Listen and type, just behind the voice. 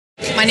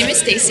My name is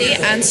Stacy,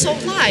 and so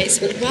lies.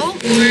 Well,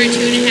 for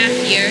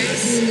 2.5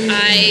 years,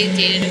 I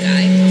dated a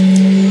guy,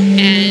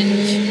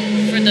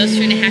 and for those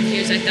 2.5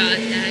 years, I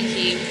thought that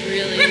he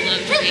really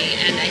loved me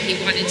and that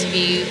he wanted to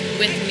be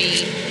with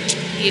me,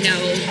 you know,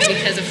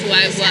 because of who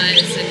I was,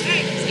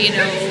 and you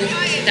know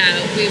that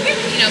we,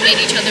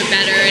 made each other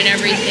better and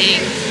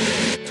everything.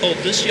 Told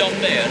this young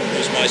man,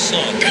 who's my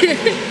son,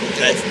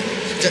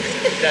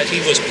 that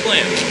he was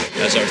planned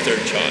as our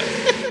third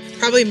child.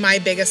 Probably my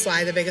biggest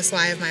lie, the biggest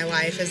lie of my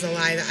life, is the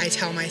lie that I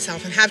tell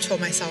myself and have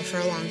told myself for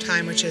a long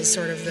time, which is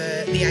sort of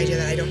the idea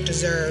that I don't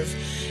deserve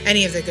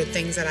any of the good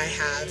things that I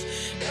have.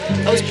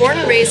 I was born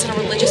and raised in a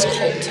religious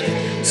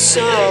cult,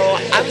 so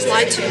I was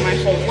lied to my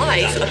whole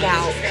life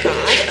about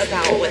God,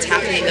 about what's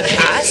happened in the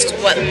past,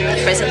 what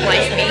present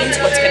life means,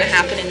 what's going to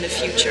happen in the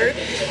future,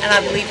 and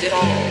I believed it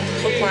all,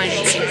 hook, line,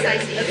 and sinker.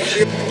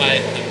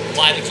 My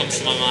lie that comes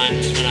to my mind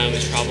was when I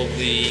was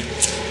probably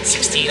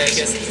 16, I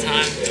guess, at the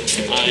time.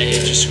 I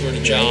had just scored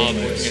a job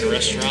working in a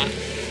restaurant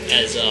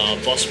as a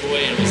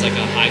busboy, and it was like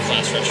a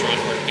high-class restaurant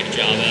hard to get a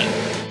job at.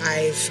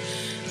 I've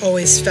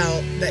always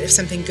felt that if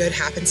something good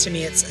happens to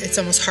me, it's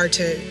almost hard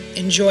to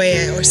enjoy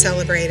it or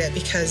celebrate it,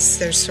 because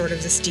there's sort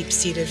of this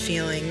deep-seated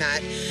feeling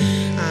that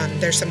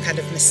there's some kind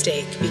of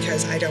mistake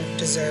because I don't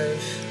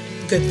deserve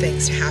good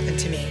things to happen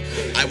to me.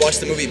 I watched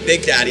the movie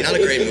Big Daddy, not a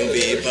great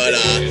movie, but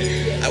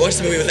I watched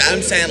the movie with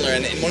Adam Sandler,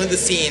 and in one of the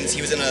scenes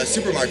he was in a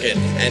supermarket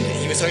and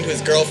he was talking to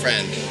his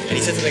girlfriend, and he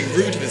said something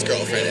rude to his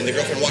girlfriend, and the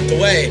girlfriend walked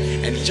away,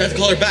 and he tried to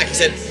call her back. He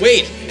said,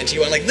 "Wait," and she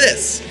went like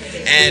this.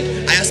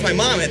 And I asked my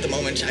mom at the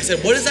moment, I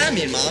said, "What does that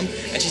mean, Mom?"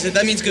 And she said,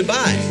 "That means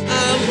goodbye."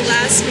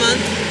 Last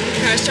month, we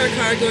crashed our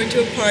car going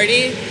to a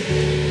party,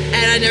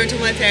 and I never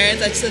told my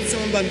parents. I just said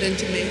someone bumped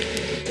into me.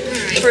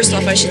 First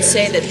off, I should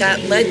say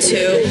that led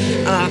to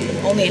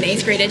only an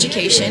 8th grade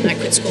education. I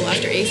quit school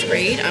after 8th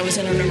grade. I was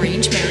in an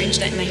arranged marriage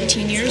at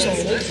 19 years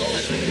old.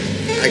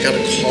 I got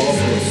a call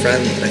from a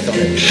friend that I thought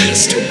had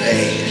passed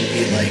away.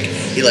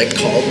 He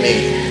called me,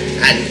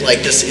 and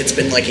it's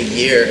been like a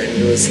year, and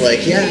he was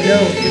like, "Yeah, no,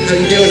 how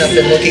you doing? I've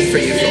been looking for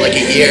you for like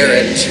a year."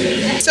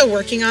 And Still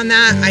working on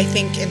that. I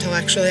think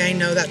intellectually I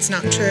know that's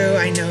not true.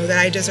 I know that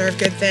I deserve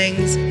good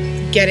things.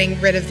 Getting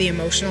rid of the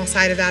emotional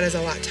side of that is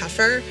a lot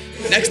tougher.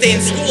 Next day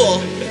in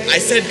school, I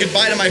said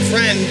goodbye to my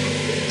friend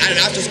at an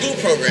after-school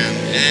program,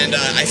 and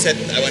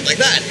I went like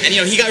that. And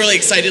he got really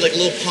excited, like a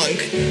little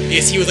punk,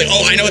 because he was like,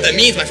 "Oh, I know what that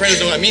means. My friend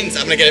doesn't know what that means.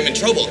 I'm gonna get him in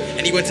trouble."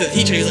 And he went to the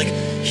teacher, and he was like,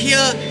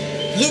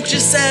 Luke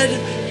just said,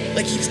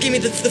 he just gave me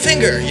the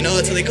finger,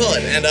 that's what they call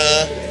it. And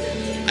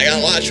I got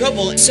in a lot of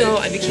trouble. So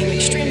I became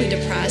extremely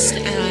depressed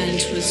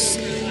and was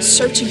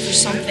searching for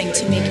something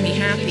to make me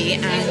happy,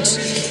 and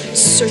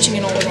searching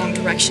in all the wrong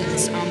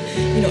directions.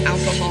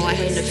 Alcohol, I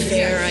had an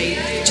affair,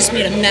 I just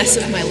made a mess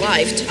of my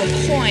life to the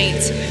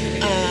point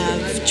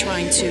of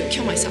trying to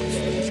kill myself.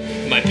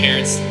 My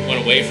parents went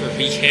away for a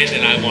weekend,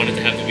 and I wanted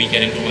to have the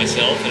weekend to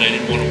myself, and I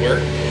didn't want to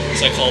work.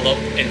 So I called up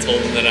and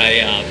told them that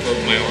I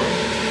broke my arm,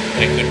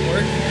 and I couldn't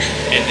work.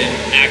 And then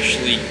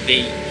actually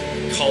they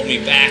called me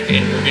back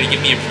and were going to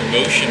give me a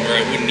promotion where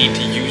I wouldn't need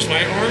to use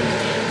my arm.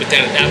 But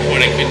then at that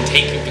point I couldn't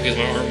take it because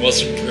my arm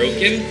wasn't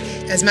broken.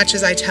 As much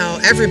as I tell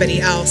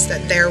everybody else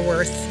that they're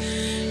worth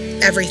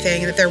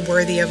everything and that they're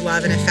worthy of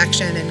love and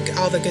affection and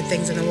all the good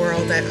things in the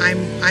world, that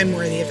I'm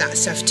worthy of that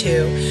stuff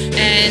too.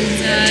 And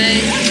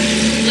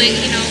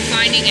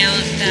finding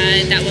out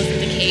that that wasn't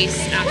the case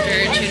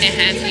after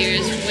 2.5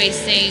 years,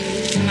 wasting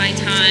my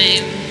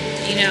time,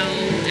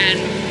 and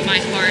my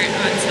heart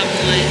on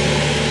someone,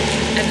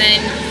 and then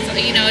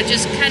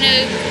just kind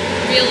of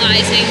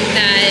realizing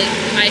that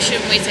I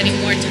shouldn't waste any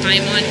more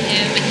time on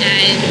him,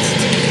 and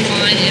to move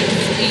on, and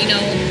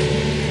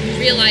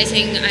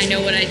realizing I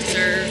know what I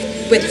deserve.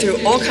 Went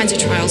through all kinds of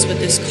trials with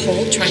this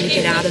cult, trying to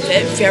get out of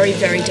it. Very,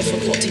 very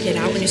difficult to get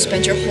out when you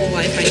spend your whole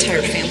life. My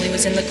entire family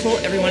was in the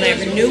cult. Everyone I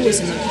ever knew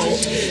was in the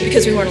cult,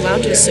 because we weren't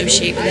allowed to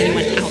associate with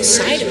anyone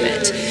outside of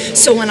it.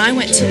 So when I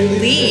went to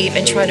leave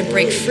and try to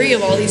break free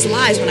of all these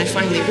lies, when I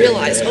finally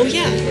realized, oh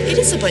yeah, it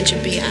is a bunch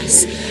of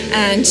BS,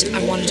 and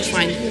I wanted to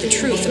find the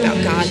truth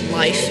about God and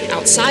life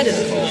outside of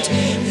the cult,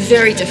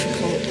 very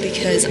difficult,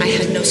 because I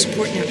had no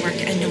support network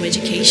and no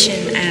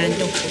education and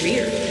no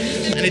career.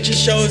 And it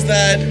just shows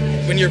that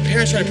when your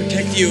parents try to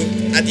protect you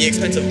at the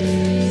expense of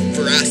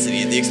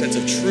veracity, at the expense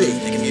of truth,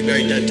 it can be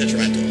very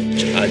detrimental.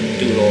 I'd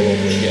do it all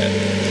over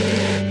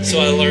again. So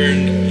I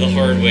learned the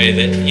hard way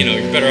that,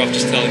 you're better off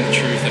just telling the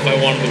truth. If I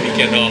wanted the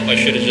weekend off, I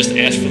should have just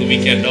asked for the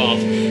weekend off.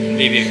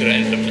 Maybe I could have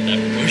ended up with that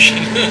promotion.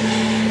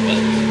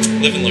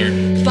 But live and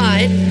learn.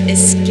 But as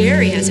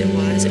scary as it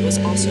was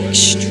also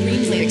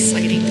extremely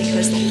exciting,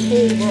 because the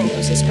whole world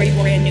was this great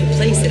brand new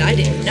place that I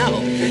didn't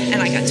know,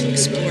 and I got to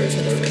explore it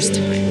for the first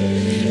time.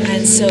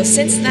 And so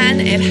since then,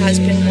 it has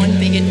been one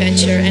big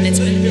adventure, and it's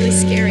been really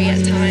scary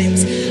at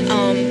times,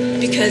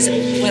 because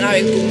when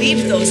I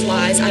believed those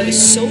lies, I was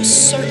so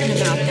certain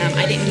about them,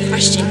 I didn't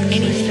question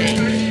anything.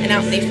 And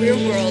out in the real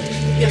world,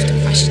 you have to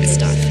question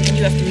stuff, and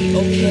you have to be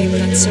okay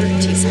with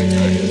uncertainty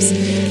sometimes.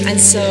 And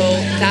so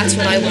that's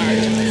what I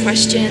learned.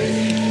 Question,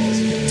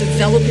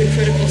 develop your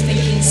critical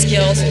thinking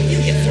skills, and you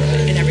get through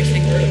it. And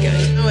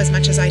as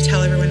much as I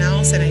tell everyone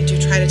else, and I do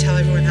try to tell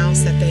everyone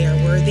else that they are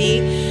worthy,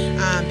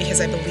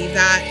 because I believe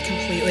that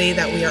completely,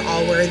 that we are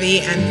all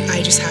worthy, and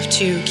I just have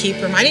to keep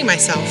reminding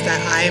myself that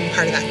I am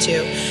part of that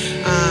too,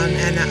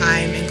 and that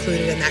I'm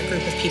included in that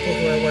group of people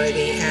who are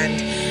worthy,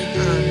 and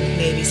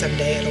maybe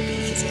someday it'll be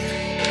easier.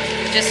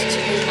 Just to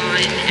move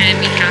on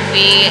and be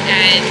happy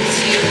and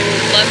to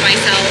love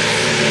myself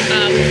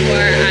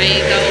before I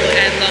go